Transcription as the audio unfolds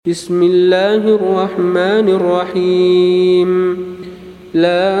بسم الله الرحمن الرحيم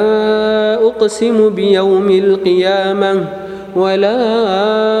لا أقسم بيوم القيامة ولا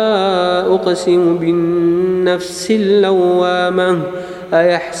أقسم بالنفس اللوامة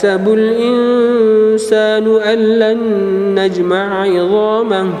أيحسب الإنسان أن لن نجمع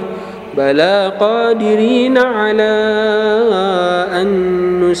عظامه بلى قادرين على أن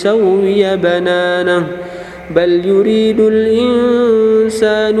نسوي بنانه بل يريد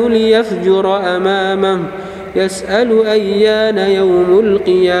الإنسان ليفجر أمامه يسأل أيان يوم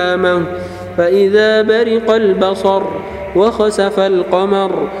القيامة فإذا برق البصر وخسف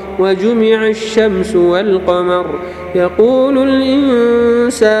القمر وجمع الشمس والقمر يقول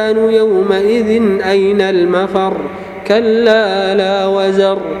الإنسان يومئذ أين المفر كلا لا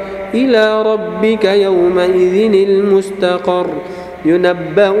وزر إلى ربك يومئذ المستقر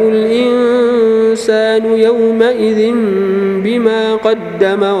ينبأ الإنسان يومئذ بما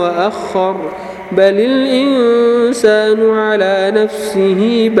قدم وأخر بل الإنسان على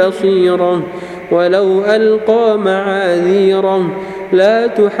نفسه بصيرة ولو ألقى معاذيره لا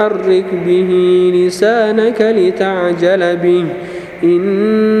تحرك به لسانك لتعجل به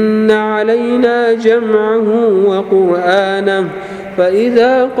إن علينا جمعه وقرآنه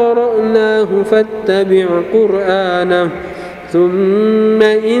فإذا قرأناه فاتبع قرآنه ثم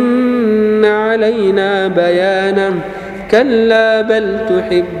إن علينا بيانه كلا بل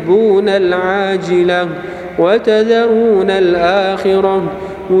تحبون العاجلة وتذرون الآخرة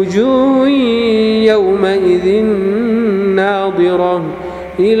وجوه يومئذ ناظرة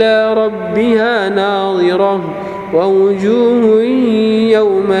إلى ربها ناظرة ووجوه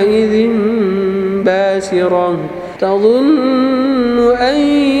يومئذ باسرة تظن أن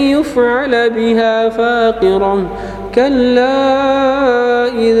يفعل بها فاقرة كلا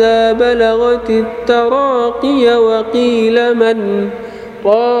إذا بلغت التراقي وقيل من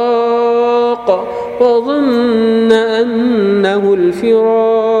راق وظن أنه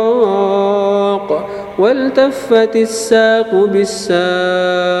الفراق والتفت الساق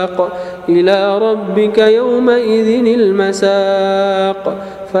بالساق إلى ربك يومئذ المساق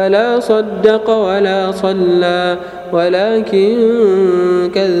فلا صدق ولا صلى ولكن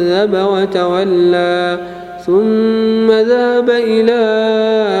كذب وتولى ثم ذهب إلى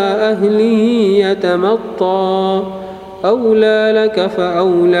أهله يتمطى أولى لك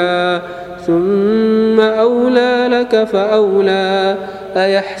فأولى ثم أولى لك فأولى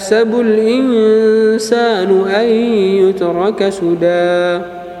أيحسب الإنسان أن يترك سدى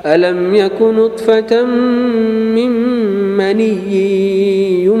ألم يك نطفة من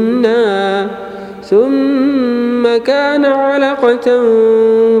مني يمنى ثم كان علقة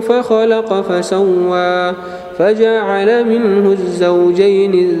فخلق فسوى فجعل منه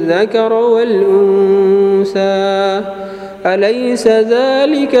الزوجين الذكر والأنثى أليس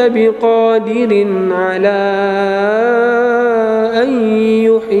ذلك بقادر على أن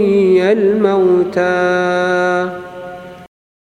يحيي الموتى